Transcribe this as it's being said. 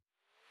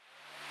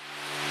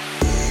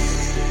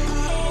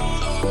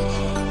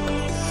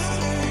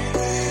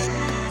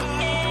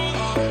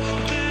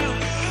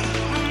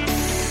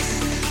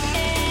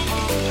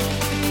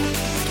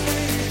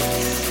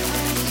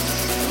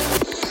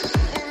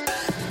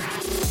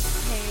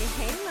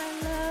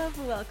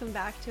welcome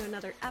back to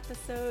another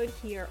episode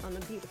here on the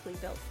Beautifully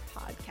Built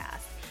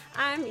podcast.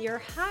 I'm your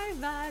high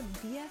vibe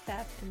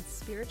BFF and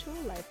spiritual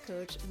life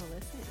coach,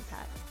 Melissa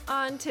Impact.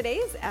 On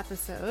today's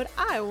episode,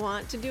 I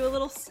want to do a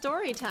little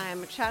story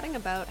time chatting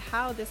about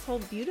how this whole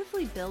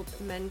beautifully built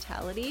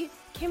mentality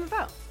came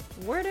about.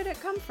 Where did it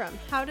come from?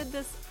 How did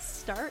this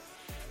start?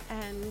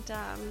 And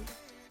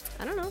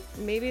I don't know,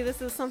 maybe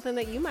this is something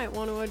that you might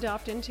want to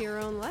adopt into your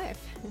own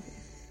life.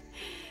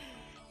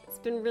 It's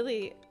been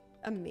really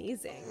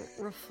amazing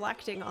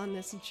reflecting on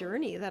this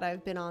journey that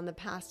I've been on the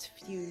past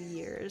few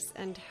years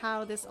and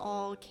how this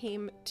all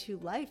came to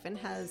life and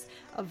has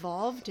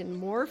evolved and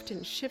morphed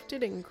and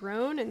shifted and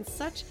grown in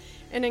such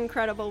an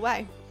incredible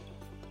way.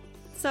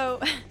 So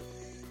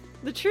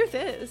the truth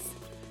is,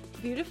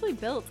 Beautifully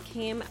Built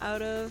came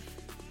out of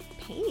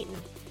pain.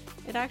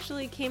 It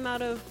actually came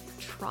out of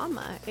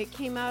trauma. It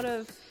came out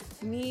of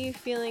me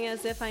feeling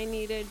as if I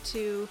needed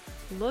to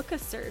look a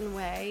certain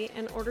way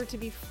in order to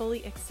be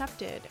fully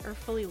accepted or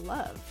fully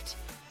loved.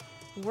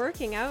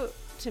 Working out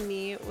to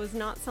me was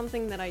not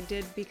something that I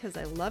did because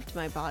I loved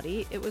my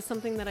body. It was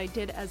something that I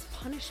did as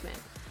punishment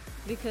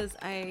because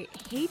I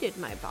hated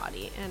my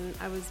body and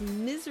I was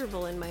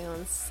miserable in my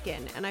own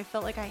skin, and I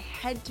felt like I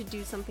had to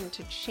do something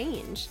to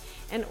change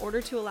in order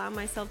to allow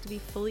myself to be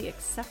fully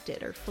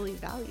accepted or fully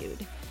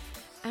valued.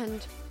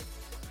 And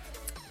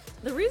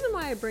the reason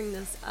why I bring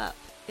this up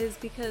is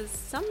because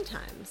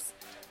sometimes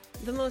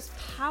the most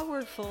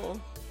powerful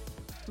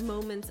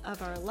moments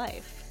of our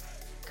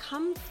life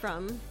come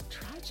from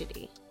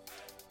tragedy.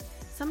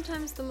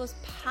 Sometimes the most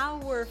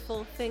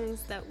powerful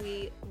things that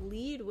we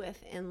lead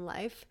with in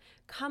life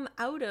come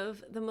out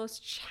of the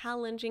most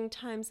challenging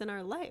times in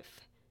our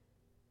life.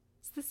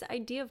 It's this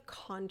idea of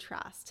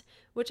contrast,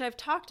 which I've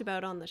talked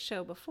about on the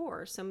show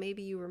before, so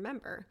maybe you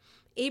remember.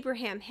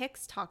 Abraham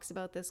Hicks talks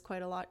about this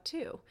quite a lot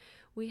too.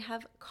 We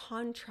have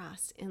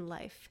contrast in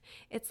life.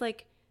 It's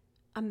like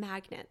a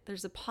magnet.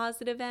 There's a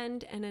positive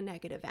end and a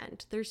negative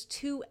end. There's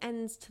two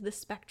ends to the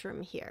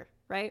spectrum here,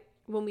 right?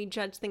 When we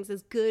judge things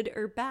as good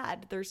or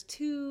bad, there's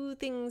two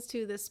things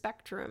to the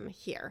spectrum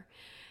here.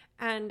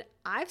 And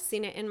I've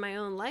seen it in my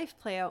own life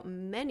play out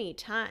many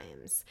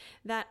times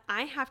that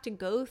I have to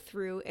go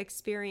through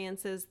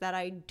experiences that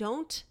I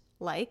don't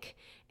like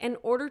in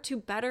order to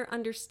better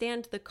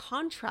understand the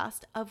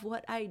contrast of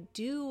what I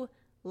do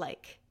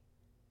like.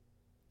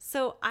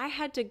 So I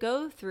had to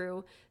go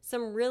through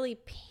some really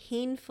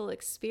painful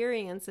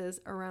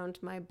experiences around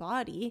my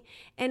body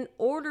in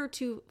order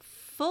to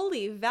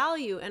fully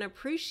value and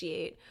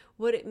appreciate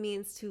what it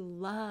means to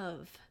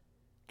love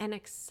and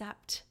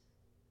accept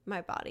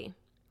my body.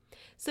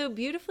 So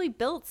Beautifully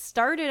Built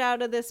started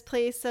out of this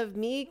place of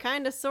me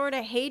kind of sort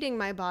of hating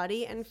my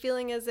body and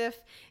feeling as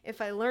if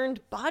I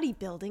learned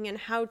bodybuilding and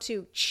how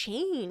to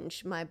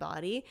change my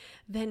body,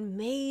 then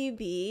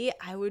maybe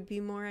I would be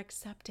more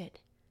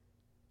accepted.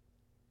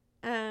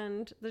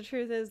 And the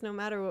truth is, no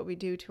matter what we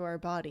do to our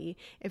body,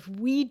 if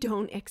we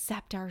don't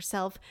accept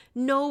ourselves,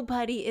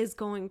 nobody is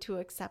going to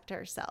accept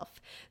ourselves.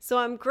 So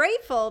I'm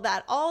grateful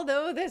that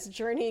although this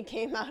journey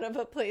came out of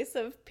a place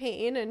of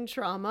pain and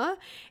trauma,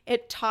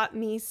 it taught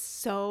me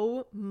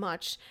so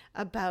much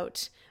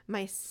about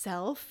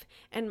myself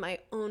and my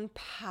own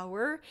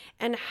power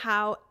and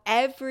how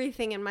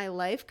everything in my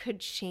life could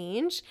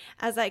change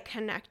as I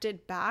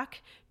connected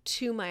back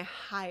to my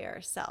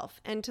higher self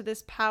and to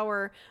this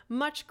power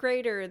much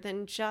greater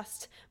than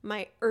just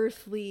my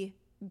earthly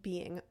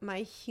being, my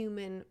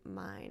human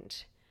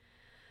mind.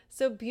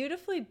 So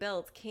Beautifully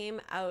Built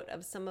came out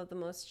of some of the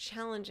most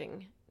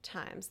challenging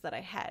times that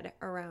I had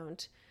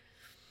around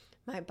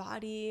my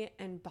body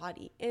and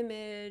body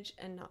image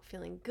and not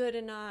feeling good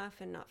enough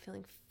and not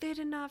feeling fit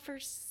enough or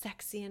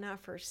sexy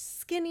enough or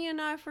skinny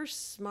enough or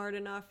smart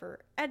enough or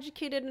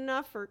educated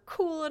enough or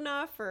cool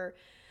enough or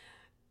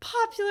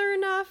popular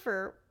enough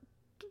or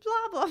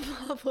blah, blah,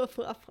 blah, blah,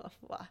 blah, blah,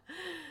 blah.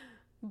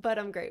 But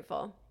I'm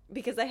grateful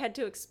because I had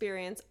to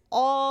experience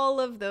all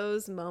of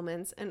those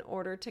moments in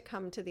order to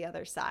come to the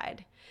other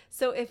side.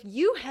 So if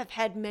you have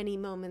had many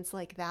moments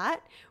like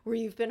that, where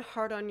you've been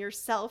hard on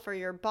yourself or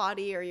your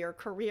body or your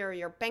career or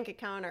your bank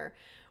account or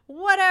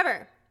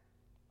whatever,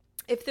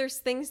 if there's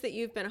things that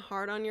you've been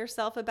hard on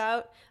yourself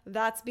about,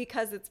 that's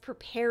because it's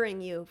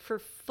preparing you for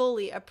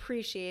fully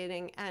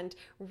appreciating and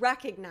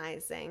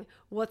recognizing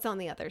what's on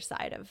the other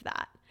side of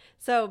that.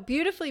 So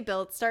Beautifully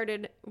Built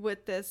started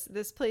with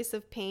this place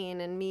of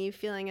pain and me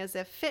feeling as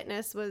if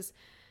fitness was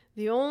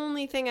the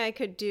only thing I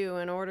could do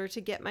in order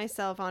to get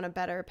myself on a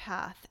better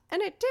path.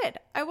 And it did.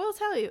 I will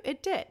tell you,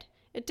 it did.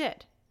 It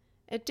did.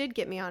 It did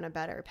get me on a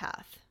better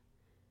path.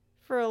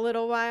 For a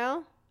little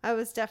while, I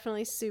was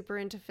definitely super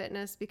into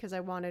fitness because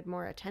I wanted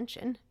more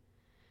attention,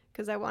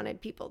 because I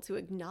wanted people to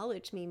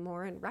acknowledge me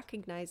more and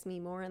recognize me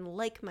more and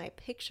like my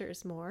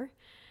pictures more.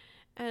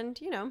 And,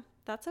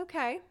 that's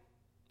okay.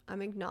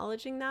 I'm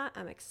acknowledging that.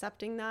 I'm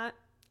accepting that.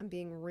 I'm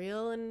being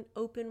real and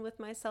open with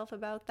myself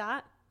about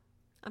that.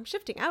 I'm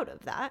shifting out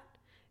of that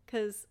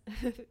because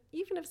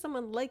even if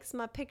someone likes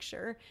my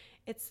picture,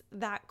 it's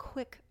that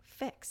quick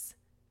fix,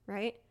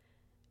 right?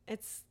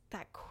 It's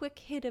that quick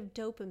hit of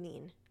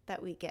dopamine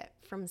that we get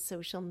from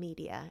social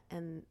media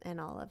and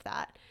all of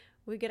that.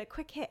 We get a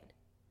quick hit,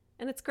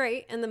 and it's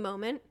great in the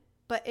moment,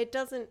 but it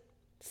doesn't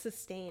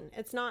sustain.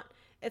 It's not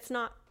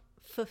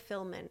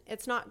fulfillment.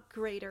 It's not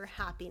greater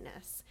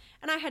happiness.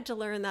 And I had to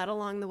learn that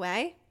along the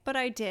way, but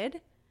I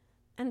did.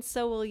 And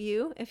so will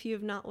you if you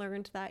have not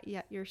learned that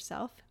yet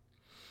yourself.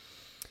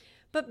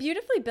 But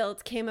Beautifully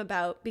Built came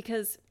about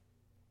because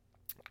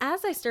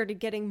as I started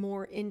getting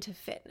more into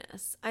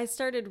fitness, I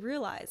started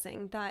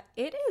realizing that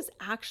it is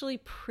actually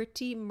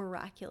pretty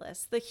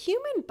miraculous. The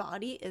human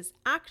body is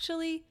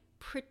actually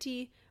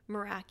pretty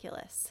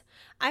miraculous.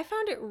 I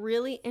found it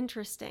really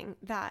interesting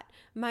that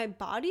my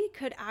body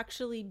could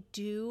actually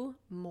do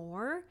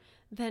more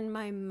than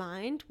my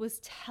mind was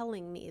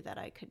telling me that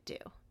I could do.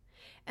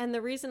 And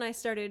the reason I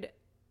started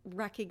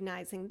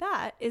recognizing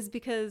that is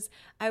because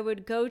I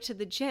would go to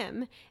the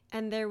gym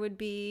and there would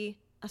be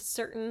a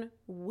certain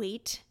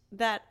weight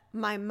that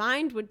my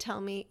mind would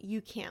tell me, you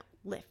can't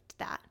lift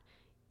that.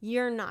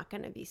 You're not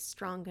going to be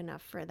strong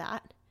enough for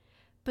that.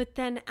 But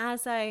then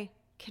as I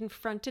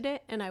confronted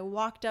it and I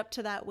walked up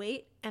to that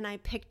weight and I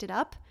picked it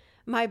up,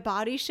 my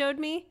body showed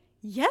me,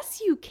 yes,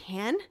 you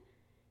can.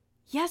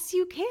 Yes,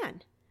 you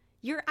can.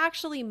 You're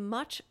actually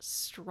much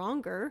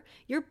stronger.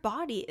 Your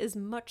body is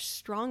much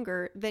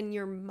stronger than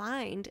your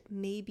mind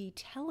may be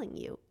telling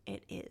you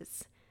it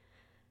is.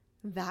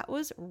 That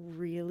was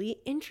really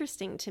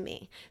interesting to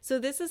me. So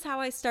this is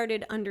how I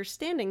started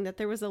understanding that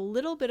there was a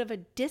little bit of a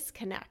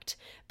disconnect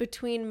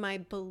between my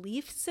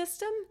belief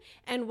system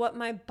and what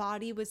my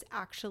body was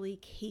actually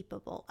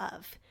capable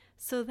of.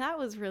 So that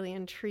was really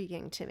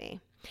intriguing to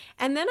me.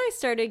 And then I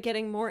started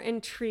getting more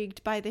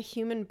intrigued by the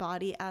human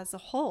body as a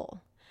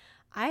whole.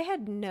 I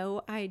had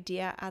no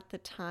idea at the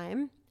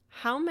time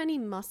how many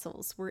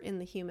muscles were in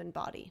the human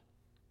body.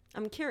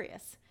 I'm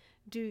curious,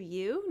 do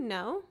you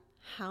know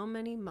how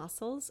many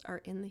muscles are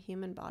in the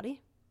human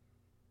body?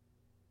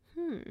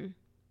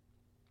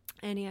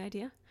 Any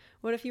idea?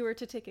 What if you were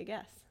to take a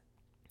guess?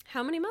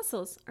 How many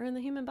muscles are in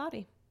the human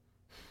body?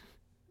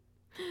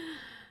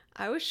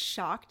 I was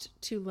shocked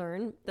to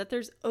learn that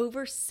there's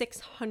over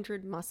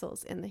 600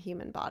 muscles in the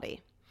human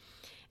body.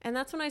 And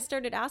that's when I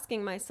started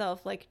asking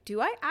myself, like, do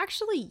I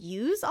actually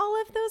use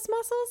all of those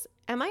muscles?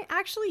 Am I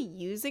actually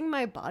using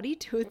my body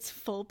to its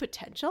full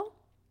potential?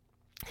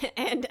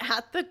 And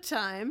at the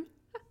time,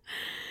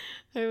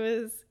 I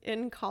was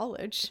in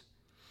college.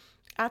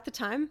 At the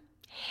time,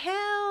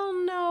 hell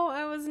no,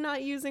 I was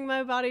not using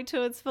my body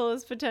to its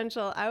fullest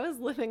potential. I was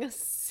living a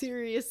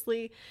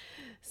seriously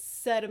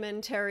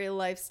sedimentary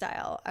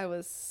lifestyle. I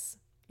was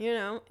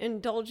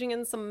indulging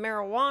in some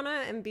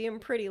marijuana and being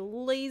pretty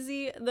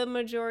lazy the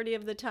majority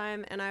of the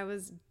time. And I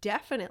was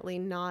definitely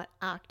not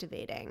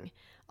activating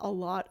a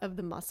lot of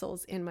the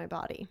muscles in my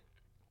body.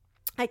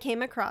 I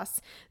came across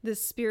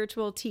this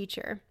spiritual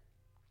teacher.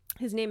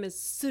 His name is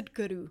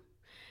Sadhguru.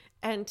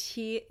 And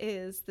he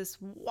is this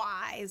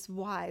wise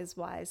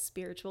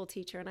spiritual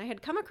teacher. And I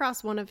had come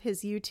across one of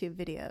his YouTube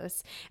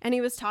videos, and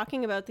he was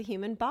talking about the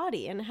human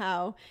body and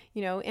how,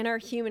 in our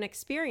human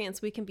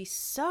experience, we can be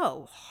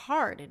so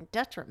hard and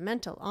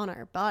detrimental on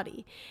our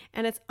body.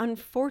 And it's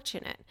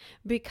unfortunate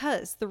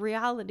because the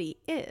reality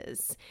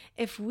is,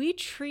 if we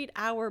treat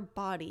our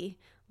body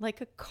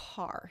like a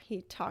car,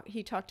 he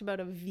talked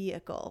about a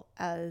vehicle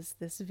as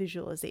this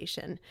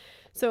visualization.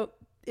 So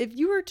if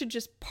you were to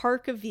just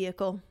park a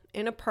vehicle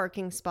in a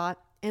parking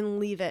spot and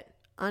leave it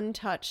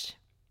untouched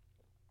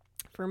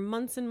for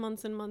months and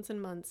months and months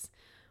and months,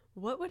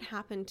 what would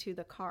happen to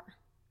the car?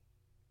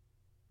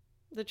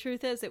 The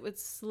truth is, it would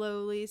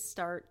slowly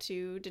start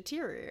to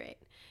deteriorate.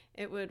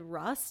 It would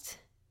rust.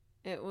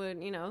 It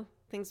would,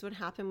 things would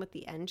happen with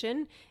the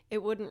engine.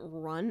 It wouldn't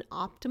run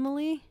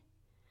optimally.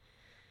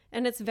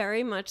 And it's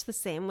very much the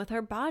same with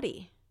our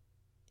body.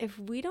 If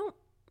we don't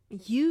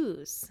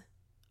use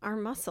our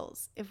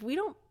muscles, if we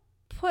don't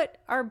put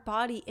our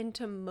body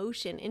into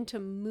motion, into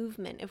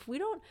movement, if we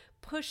don't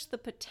push the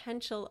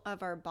potential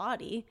of our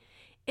body,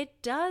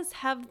 it does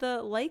have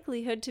the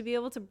likelihood to be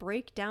able to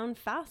break down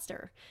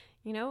faster.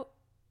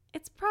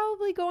 It's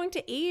probably going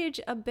to age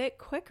a bit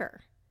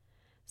quicker.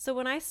 So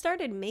when I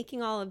started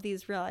making all of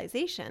these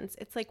realizations,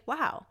 it's like,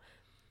 wow,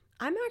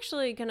 I'm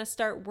actually going to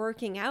start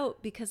working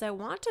out because I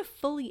want to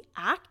fully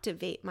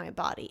activate my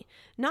body,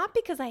 not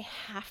because I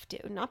have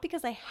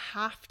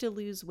to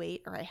lose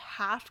weight or I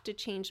have to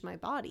change my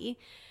body.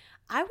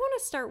 I want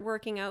to start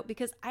working out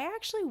because I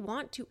actually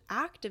want to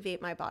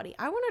activate my body.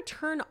 I want to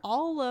turn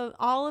all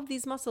of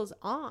these muscles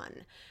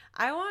on.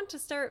 I want to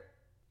start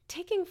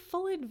taking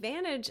full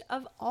advantage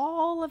of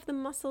all of the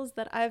muscles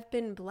that I've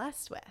been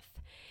blessed with.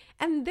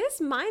 And this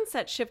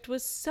mindset shift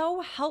was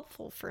so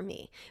helpful for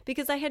me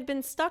because I had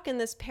been stuck in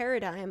this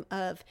paradigm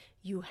of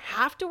you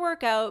have to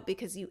work out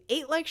because you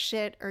ate like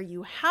shit, or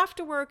you have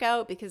to work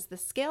out because the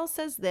scale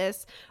says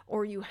this,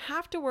 or you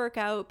have to work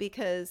out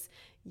because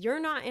you're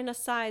not in a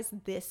size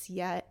this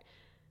yet.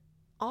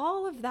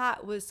 all of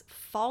that was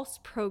false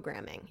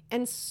programming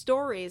and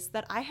stories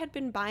that I had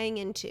been buying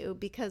into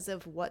because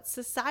of what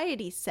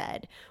society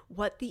said,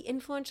 what the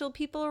influential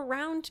people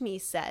around me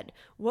said,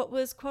 what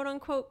was quote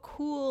unquote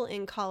cool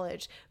in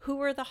college, who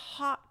were the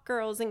hot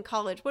girls in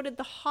college, what did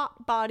the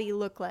hot body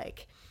look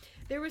like.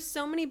 There were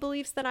so many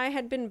beliefs that I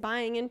had been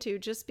buying into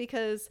just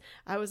because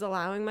I was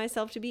allowing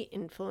myself to be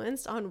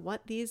influenced on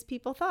what these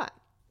people thought,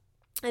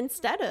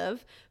 instead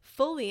of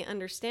fully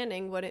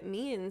understanding what it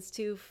means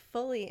to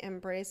fully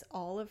embrace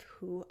all of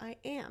who I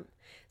am.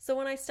 So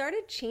when I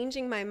started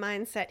changing my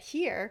mindset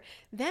here,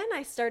 then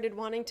I started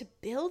wanting to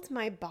build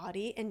my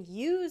body and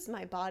use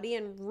my body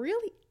and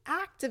really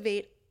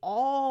activate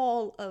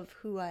all of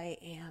who I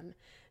am.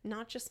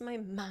 Not just my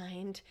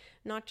mind,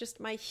 not just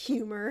my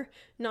humor,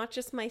 not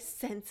just my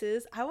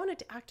senses. I wanted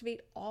to activate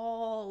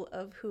all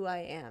of who I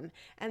am.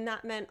 And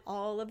that meant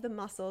all of the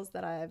muscles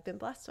that I have been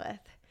blessed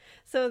with.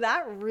 So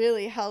that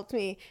really helped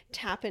me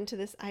tap into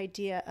this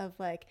idea of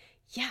like,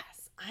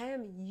 yes,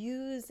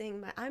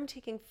 I'm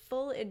taking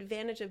full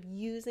advantage of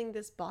using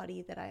this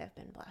body that I have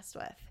been blessed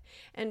with.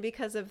 And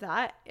because of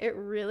that, it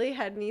really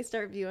had me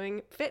start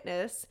viewing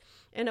fitness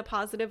in a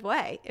positive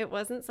way. It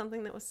wasn't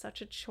something that was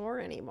such a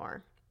chore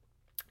anymore.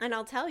 And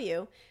I'll tell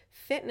you,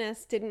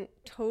 fitness didn't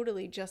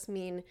totally just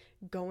mean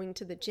going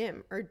to the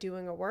gym or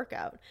doing a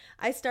workout.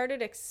 I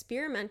started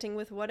experimenting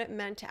with what it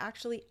meant to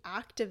actually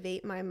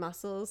activate my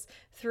muscles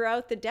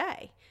throughout the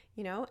day.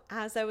 You know,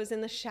 as I was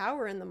in the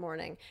shower in the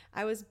morning,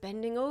 I was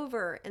bending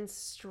over and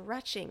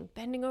stretching,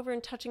 bending over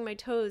and touching my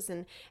toes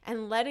and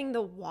letting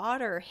the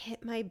water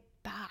hit my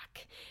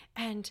back.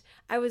 And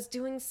I was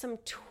doing some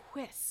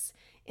twists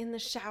in the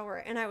shower,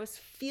 and I was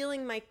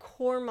feeling my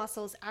core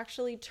muscles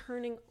actually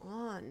turning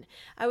on.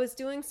 I was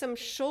doing some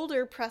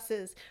shoulder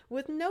presses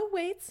with no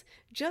weights,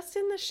 just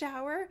in the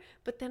shower,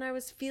 but then I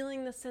was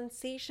feeling the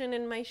sensation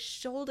in my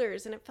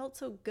shoulders, and it felt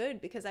so good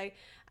because I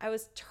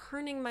was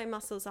turning my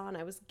muscles on.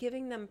 I was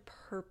giving them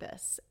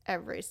purpose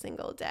every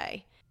single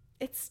day.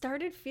 It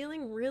started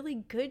feeling really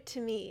good to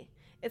me.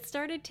 It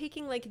started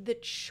taking like the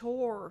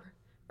chore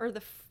or the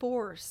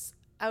force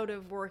out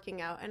of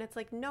working out. And it's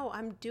like, no,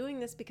 I'm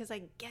doing this because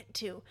I get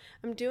to.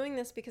 I'm doing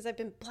this because I've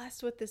been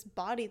blessed with this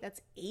body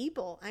that's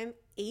I'm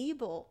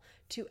able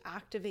to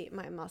activate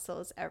my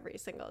muscles every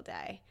single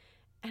day.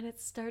 And it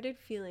started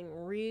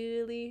feeling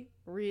really,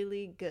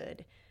 really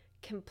good,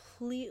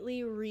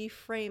 completely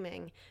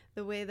reframing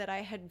the way that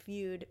I had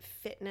viewed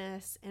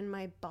fitness and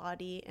my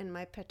body and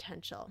my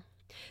potential.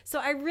 So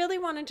I really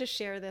wanted to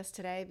share this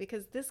today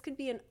because this could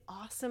be an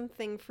awesome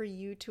thing for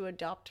you to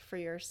adopt for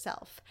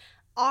yourself.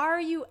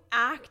 Are you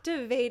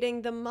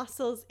activating the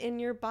muscles in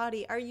your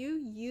body? Are you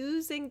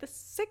using the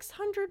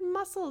 600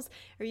 muscles?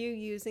 Are you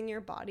using your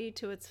body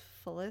to its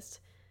fullest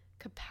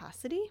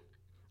capacity?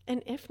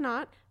 And if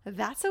not,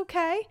 that's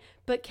okay.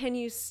 But can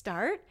you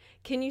start?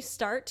 Can you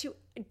start to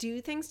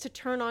do things to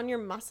turn on your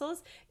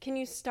muscles? Can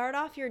you start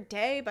off your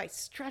day by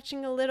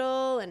stretching a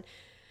little and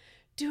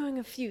doing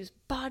a few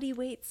body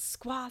weight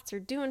squats or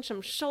doing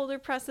some shoulder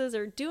presses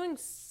or doing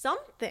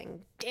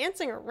something,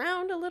 dancing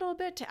around a little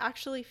bit to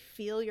actually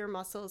feel your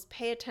muscles,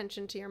 pay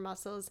attention to your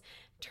muscles,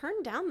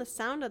 turn down the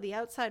sound of the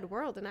outside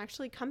world and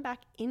actually come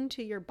back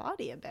into your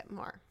body a bit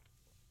more.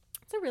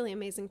 It's a really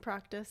amazing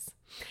practice.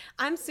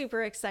 I'm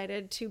super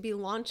excited to be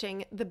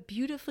launching the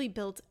Beautifully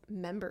Built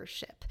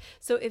membership.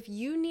 So if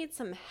you need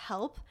some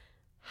help,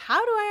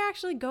 how do I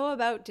actually go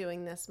about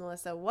doing this,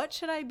 Melissa? What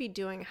should I be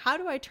doing? How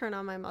do I turn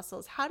on my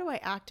muscles? How do I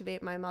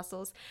activate my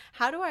muscles?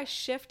 How do I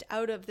shift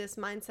out of this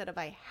mindset of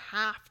I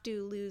have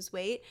to lose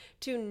weight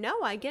to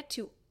no, I get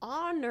to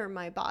honor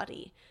my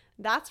body?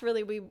 That's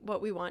really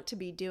what we want to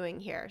be doing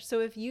here. So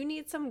if you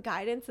need some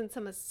guidance and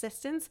some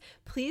assistance,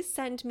 please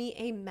send me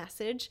a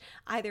message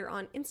either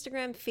on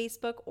Instagram,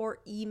 Facebook, or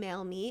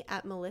email me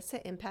at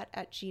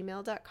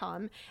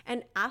melissaimpet@gmail.com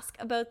and ask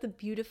about the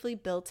Beautifully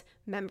Built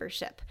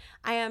membership.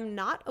 I am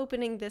not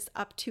opening this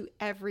up to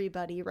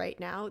everybody right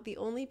now. The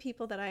only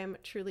people that I am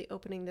truly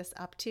opening this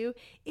up to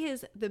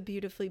is the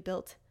Beautifully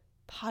Built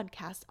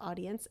podcast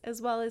audience,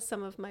 as well as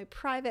some of my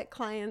private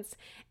clients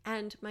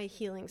and my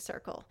healing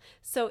circle.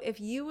 So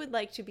if you would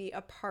like to be a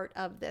part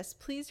of this,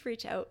 please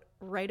reach out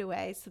right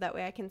away so that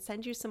way I can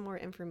send you some more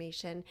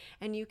information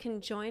and you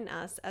can join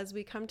us as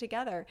we come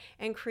together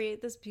and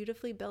create this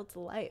beautifully built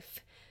life,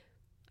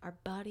 our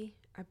body,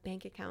 our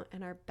bank account,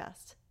 and our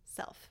best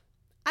self.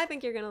 I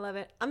think you're going to love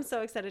it. I'm so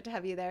excited to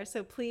have you there.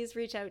 So please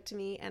reach out to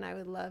me and I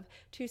would love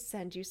to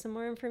send you some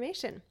more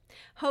information.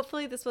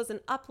 Hopefully this was an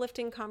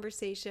uplifting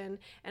conversation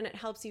and it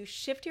helps you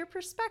shift your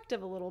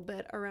perspective a little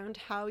bit around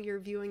how you're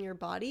viewing your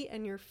body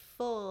and your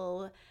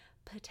full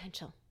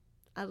potential.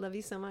 I love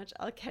you so much.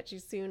 I'll catch you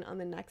soon on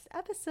the next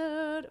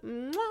episode.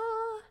 Mwah!